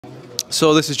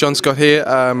So this is John Scott here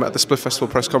at the Split Festival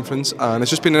press conference, and it's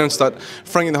just been announced that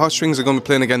Frankie and The Heartstrings are going to be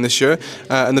playing again this year,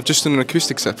 and they've just done an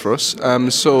acoustic set for us.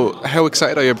 So how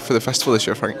excited are you for the festival this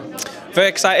year, Frank? Very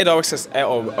excited.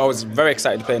 Always very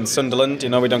excited to play in Sunderland. You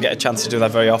know, we don't get a chance to do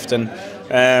that very often.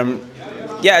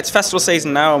 Yeah, it's festival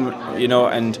season now. You know,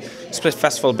 and Split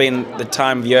Festival being the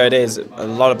time of year it is, a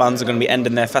lot of bands are going to be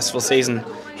ending their festival season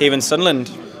here in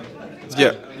Sunderland.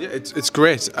 Yeah, it's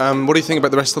great. What do you think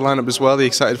about the rest of the lineup as well? Are you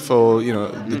excited for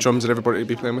the drums that everybody will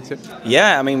be playing with you?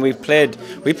 Yeah, I mean we played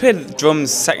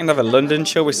drums second of a London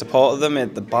show. We supported them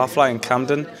at the Barfly in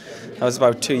Camden. That was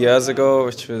about 2 years ago,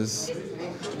 which was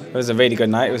a really good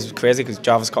night. It was crazy because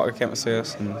Jarvis Cocker came to see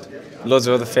us and loads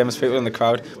of other famous people in the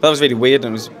crowd. But that was really weird,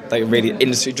 and it was like a really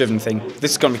industry-driven thing.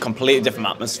 This is going to be a completely different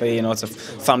atmosphere. You know, it's a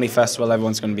family festival.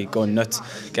 Everyone's going to be going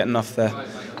nuts, getting off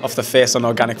the face on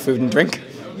organic food and drink,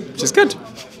 which is good.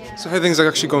 So how are things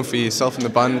actually going for yourself and the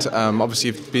band? Obviously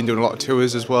you've been doing a lot of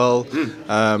tours as well.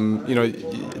 You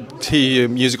hear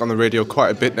music on the radio quite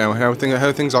a bit now. How are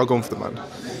things all going for the band?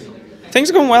 Things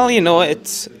are going well. You know,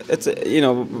 it's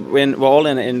we're all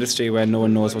in an industry where no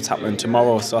one knows what's happening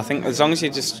tomorrow. So I think as long as you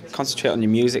just concentrate on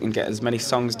your music and get as many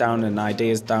songs down and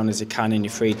ideas down as you can in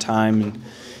your free time,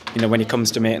 and when it comes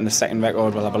to making the second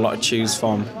record, we'll have a lot to choose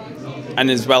from.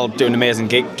 And as well, doing amazing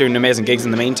gigs in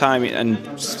the meantime, and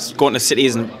going to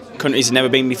cities and countries you've never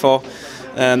been before.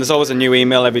 There's always a new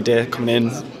email every day coming in,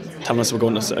 telling us we're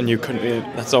going to a new country.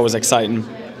 That's always exciting.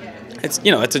 It's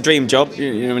it's a dream job.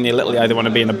 When you literally either want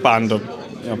to be in a band or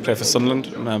play for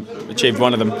Sunderland. Achieved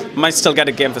one of them. Might still get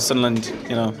a game for Sunderland.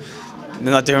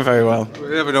 They're not doing very well. You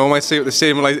never know. I might see it at the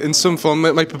stadium, like in some form.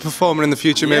 Might be performing in the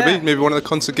future. Maybe one of the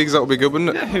concert gigs. That would be good,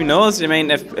 wouldn't it? Yeah, who knows? I mean,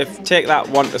 if Take That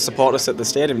want to support us at the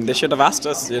stadium, they should have asked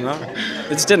us. They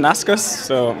just didn't ask us,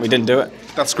 so we didn't do it.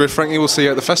 That's great, Frankie. We'll see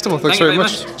you at the festival. Thanks very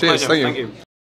much. Cheers. Thank you.